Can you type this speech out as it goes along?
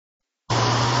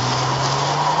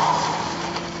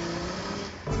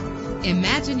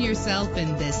Imagine yourself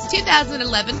in this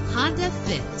 2011 Honda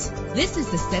Fit. This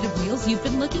is the set of wheels you've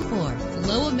been looking for.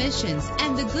 Low emissions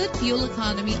and the good fuel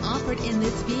economy offered in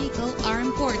this vehicle are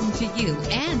important to you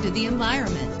and to the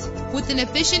environment. With an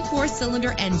efficient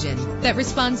 4-cylinder engine that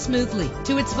responds smoothly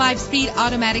to its 5-speed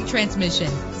automatic transmission,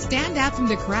 stand out from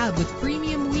the crowd with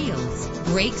premium wheels.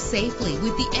 Brake safely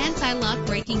with the anti-lock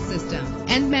braking system,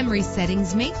 and memory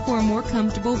settings make for a more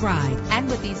comfortable ride. And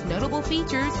with these notable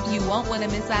features, you won't want to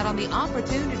miss out on the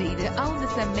opportunity to own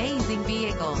this amazing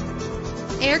vehicle.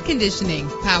 Air conditioning,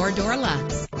 power door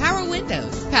locks, power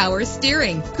windows, power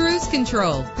steering, cruise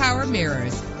control, power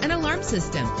mirrors, an alarm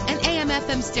system, an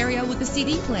AM/FM stereo with a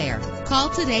CD player. Call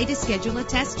today to schedule a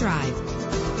test drive.